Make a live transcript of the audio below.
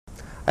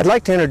I'd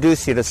like to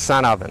introduce you to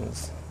sun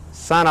ovens.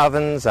 Sun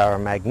ovens are a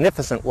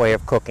magnificent way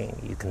of cooking.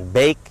 You can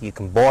bake, you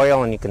can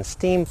boil, and you can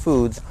steam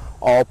foods,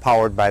 all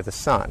powered by the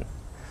sun.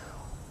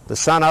 The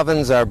sun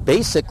ovens are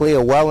basically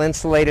a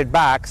well-insulated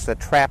box that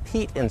traps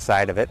heat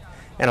inside of it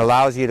and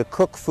allows you to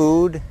cook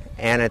food,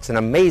 and it's an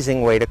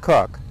amazing way to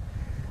cook.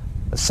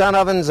 The sun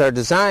ovens are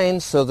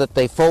designed so that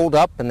they fold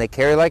up and they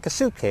carry like a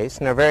suitcase,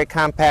 and they're a very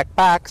compact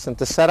box, and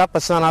to set up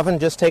a sun oven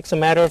just takes a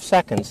matter of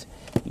seconds.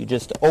 You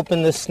just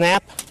open this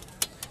snap,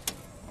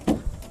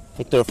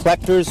 take the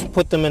reflectors,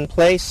 put them in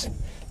place.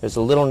 There's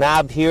a little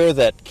knob here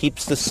that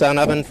keeps the sun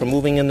oven from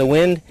moving in the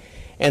wind,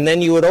 and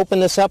then you would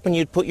open this up and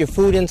you'd put your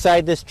food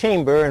inside this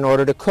chamber in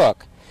order to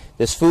cook.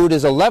 This food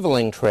is a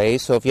leveling tray,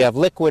 so if you have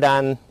liquid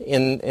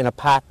in a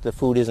pot, the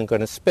food isn't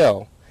going to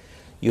spill.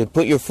 You would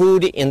put your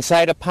food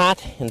inside a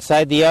pot,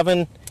 inside the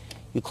oven.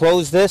 You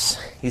close this,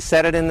 you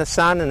set it in the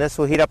sun, and this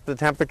will heat up to the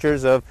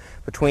temperatures of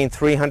between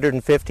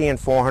 350 and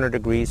 400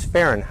 degrees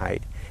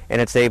Fahrenheit. And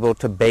it's able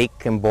to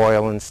bake and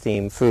boil and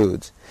steam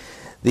foods.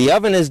 The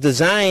oven is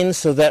designed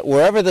so that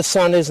wherever the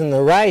sun is in the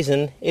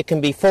horizon, it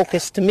can be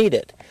focused to meet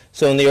it.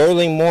 So in the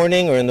early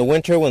morning or in the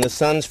winter when the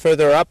sun's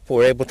further up,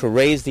 we're able to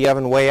raise the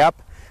oven way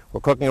up.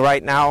 We're cooking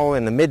right now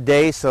in the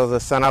midday, so the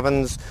sun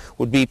ovens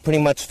would be pretty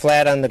much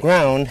flat on the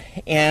ground,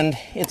 and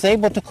it's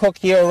able to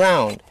cook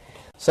year-round.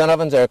 Sun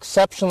ovens are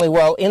exceptionally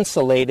well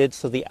insulated,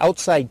 so the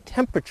outside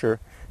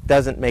temperature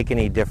doesn't make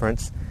any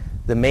difference.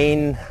 The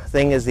main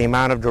thing is the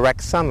amount of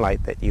direct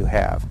sunlight that you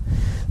have.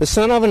 The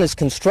sun oven is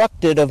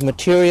constructed of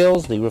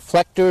materials. The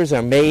reflectors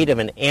are made of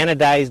an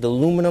anodized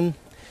aluminum.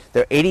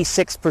 They're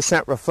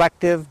 86%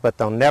 reflective, but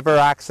they'll never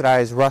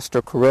oxidize, rust,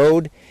 or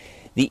corrode.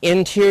 The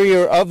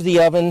interior of the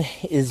oven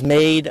is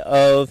made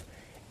of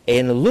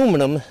an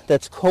aluminum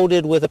that's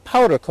coated with a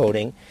powder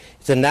coating.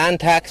 It's a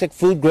non-toxic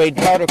food-grade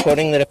powder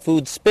coating that if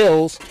food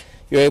spills,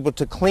 you're able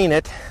to clean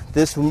it.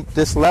 This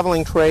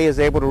leveling tray is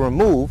able to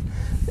remove,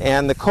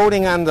 and the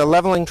coating on the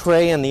leveling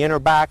tray and the inner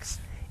box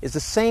is the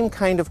same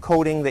kind of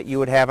coating that you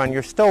would have on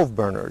your stove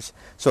burners,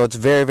 so it's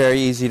very, very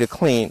easy to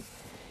clean.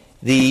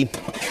 The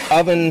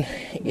oven,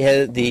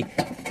 the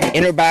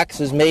inner box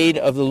is made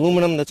of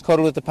aluminum that's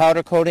coated with the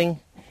powder coating.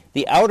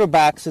 The outer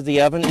box of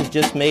the oven is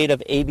just made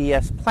of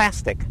ABS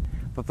plastic.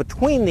 But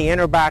between the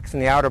inner box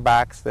and the outer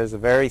box, there's a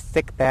very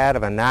thick pad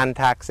of a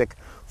non-toxic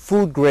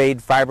food-grade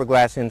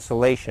fiberglass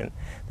insulation,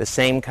 the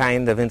same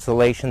kind of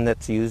insulation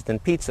that's used in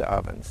pizza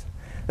ovens.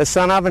 The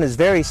sun oven is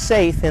very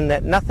safe in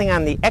that nothing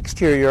on the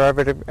exterior of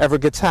it ever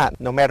gets hot.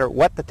 No matter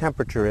what the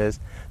temperature is,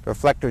 the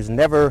reflectors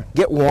never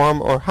get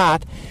warm or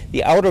hot.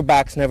 The outer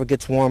box never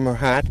gets warm or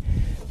hot.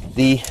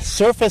 The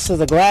surface of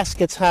the glass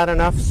gets hot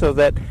enough so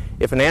that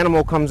if an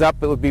animal comes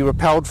up, it would be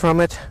repelled from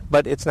it,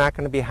 but it's not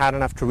going to be hot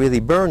enough to really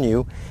burn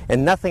you,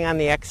 and nothing on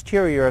the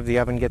exterior of the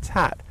oven gets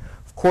hot.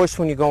 Of course,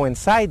 when you go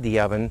inside the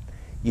oven,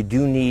 you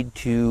do need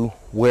to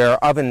wear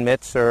oven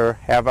mitts or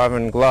have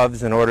oven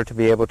gloves in order to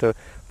be able to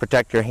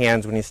protect your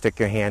hands when you stick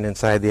your hand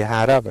inside the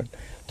hot oven.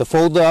 To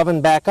fold the oven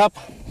back up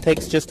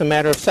takes just a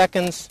matter of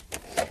seconds.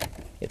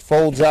 It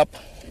folds up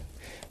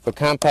for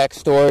compact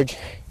storage,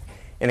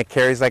 and it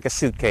carries like a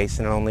suitcase,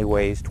 and it only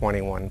weighs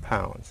 21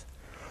 pounds.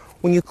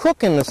 When you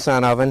cook in the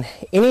sun oven,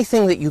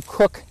 anything that you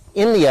cook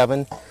in the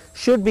oven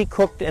should be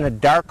cooked in a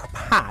dark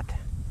pot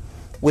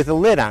with a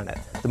lid on it.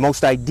 The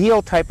most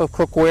ideal type of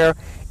cookware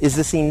is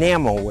this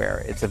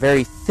enamelware. It's a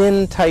very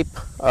thin type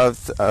of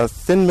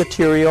thin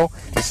material.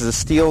 This is a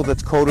steel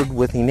that's coated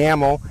with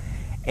enamel,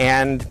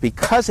 and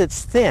because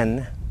it's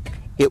thin,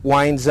 it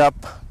winds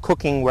up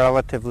cooking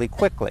relatively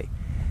quickly.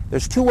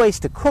 There's two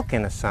ways to cook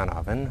in a sun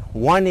oven.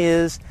 One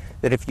is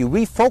that if you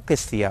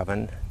refocus the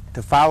oven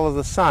to follow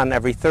the sun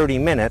every 30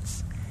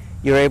 minutes,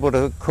 you're able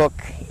to cook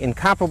in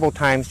comparable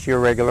times to your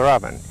regular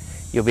oven.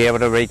 You'll be able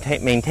to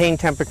maintain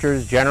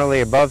temperatures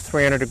generally above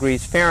 300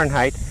 degrees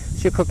Fahrenheit,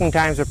 so your cooking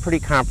times are pretty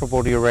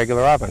comparable to your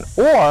regular oven.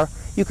 Or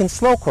you can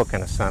slow cook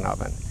in a sun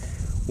oven.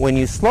 When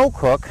you slow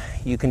cook,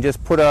 you can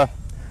just put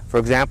for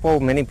example,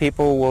 many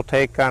people will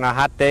take on a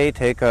hot day,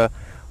 take a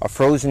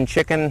frozen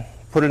chicken,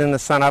 put it in the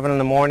sun oven in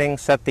the morning,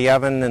 set the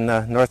oven in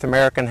the North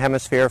American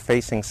hemisphere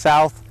facing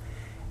south,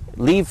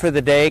 leave for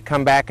the day,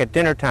 come back at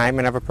dinner time,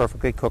 and have a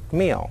perfectly cooked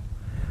meal.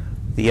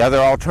 The other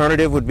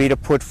alternative would be to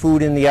put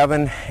food in the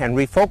oven and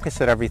refocus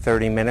it every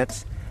 30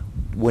 minutes.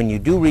 When you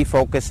do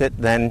refocus it,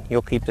 then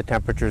you'll keep the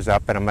temperatures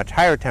up at a much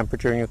higher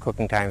temperature and your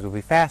cooking times will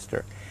be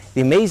faster.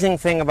 The amazing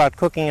thing about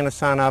cooking in a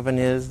sun oven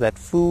is that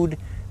food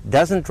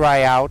doesn't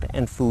dry out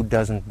and food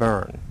doesn't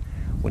burn.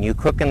 When you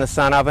cook in the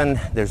sun oven,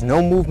 there's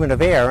no movement of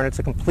air and it's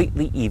a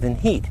completely even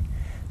heat.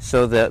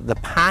 So the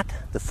pot,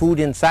 the food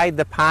inside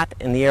the pot,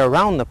 and the air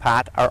around the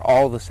pot are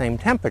all the same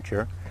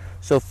temperature.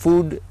 So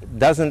food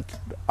doesn't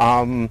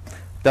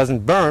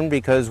burn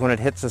because when it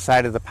hits the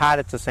side of the pot,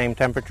 it's the same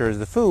temperature as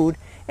the food,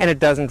 and it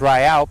doesn't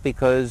dry out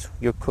because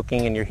you're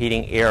cooking and you're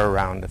heating air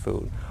around the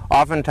food.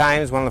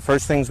 Oftentimes, one of the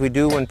first things we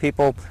do when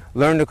people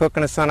learn to cook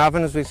in a sun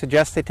oven is we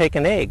suggest they take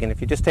an egg. And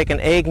if you just take an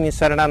egg and you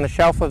set it on the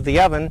shelf of the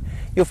oven,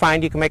 you'll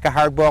find you can make a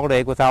hard-boiled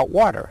egg without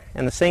water.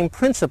 And the same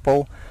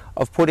principle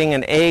of putting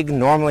an egg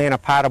normally in a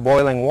pot of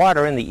boiling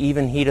water and the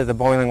even heat of the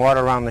boiling water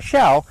around the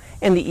shell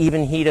and the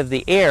even heat of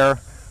the air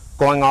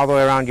going all the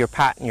way around your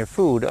pot and your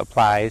food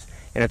applies,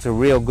 and it's a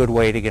real good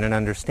way to get an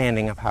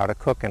understanding of how to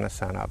cook in a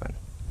sun oven.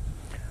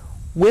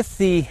 With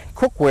the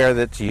cookware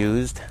that's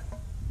used,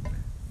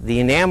 the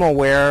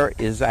enamelware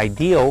is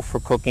ideal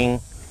for cooking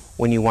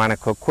when you want to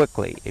cook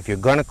quickly. If you're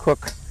going to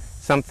cook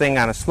something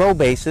on a slow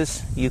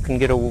basis, you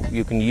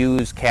can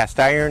use cast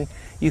iron.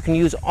 You can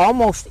use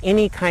almost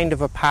any kind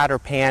of a pot or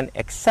pan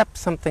except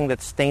something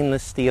that's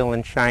stainless steel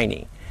and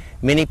shiny.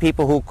 Many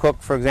people who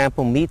cook, for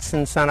example, meats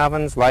in sun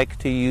ovens like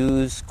to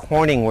use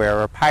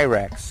Corningware or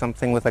Pyrex,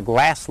 something with a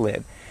glass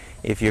lid.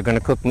 If you're going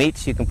to cook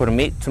meats, you can put a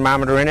meat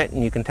thermometer in it,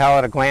 and you can tell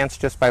at a glance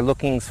just by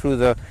looking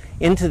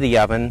into the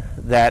oven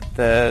that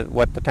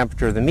what the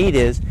temperature of the meat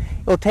is.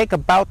 It'll take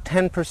about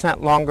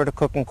 10% longer to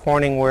cook in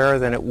Corningware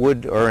than it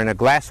would, or in a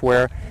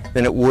glassware,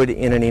 than it would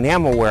in an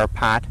enamelware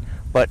pot.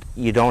 But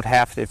you don't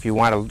have to, if you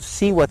want to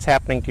see what's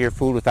happening to your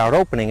food without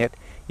opening it,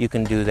 you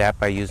can do that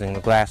by using the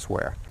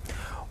glassware.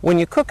 When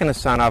you cook in a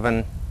sun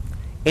oven,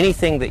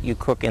 anything that you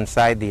cook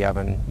inside the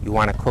oven, you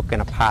want to cook in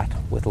a pot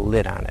with a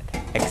lid on it,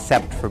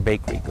 except for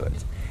bakery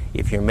goods.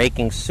 If you're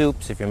making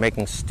soups, if you're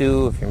making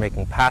stew, if you're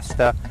making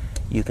pasta,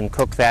 you can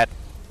cook that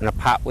in a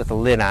pot with a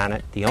lid on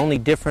it. The only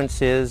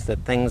difference is that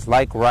things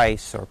like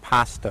rice or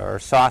pasta or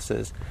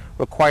sauces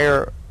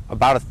require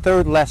about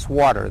 1/3 less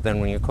water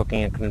than when you're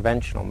cooking a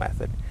conventional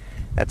method.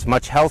 That's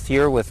much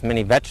healthier with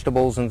many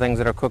vegetables and things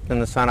that are cooked in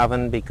the sun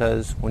oven,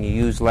 because when you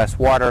use less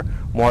water,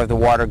 more of the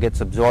water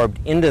gets absorbed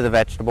into the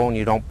vegetable and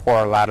you don't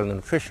pour a lot of the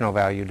nutritional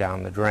value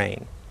down the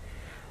drain.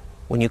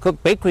 When you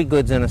cook bakery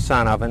goods in a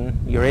sun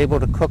oven, you're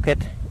able to cook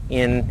it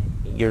in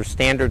your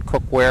standard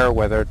cookware,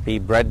 whether it be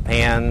bread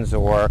pans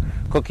or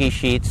cookie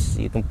sheets.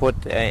 You can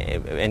put,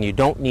 and you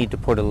don't need to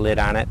put a lid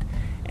on it,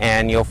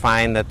 and you'll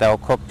find that they'll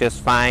cook just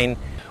fine.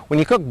 When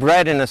you cook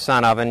bread in a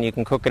sun oven, you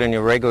can cook it in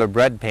your regular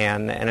bread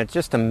pan, and it's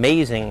just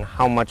amazing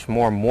how much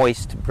more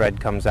moist bread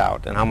comes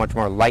out and how much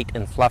more light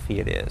and fluffy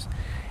it is.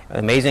 The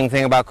amazing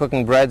thing about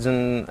cooking breads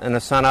in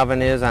a sun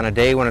oven is on a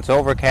day when it's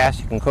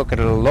overcast, you can cook it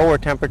at a lower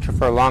temperature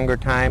for a longer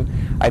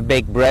time. I've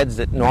baked breads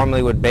that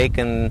normally would bake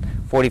in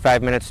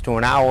 45 minutes to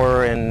an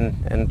hour,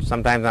 and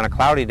sometimes on a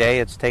cloudy day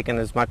it's taken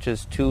as much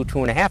as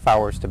 2.5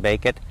 hours to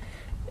bake it.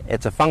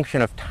 It's a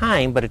function of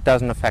time, but it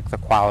doesn't affect the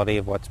quality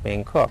of what's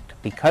being cooked.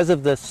 Because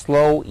of the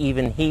slow,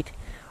 even heat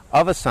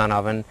of a sun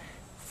oven,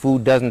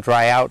 food doesn't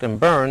dry out and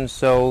burn,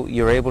 so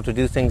you're able to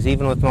do things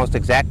even with most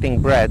exacting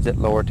breads at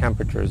lower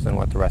temperatures than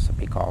what the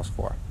recipe calls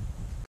for.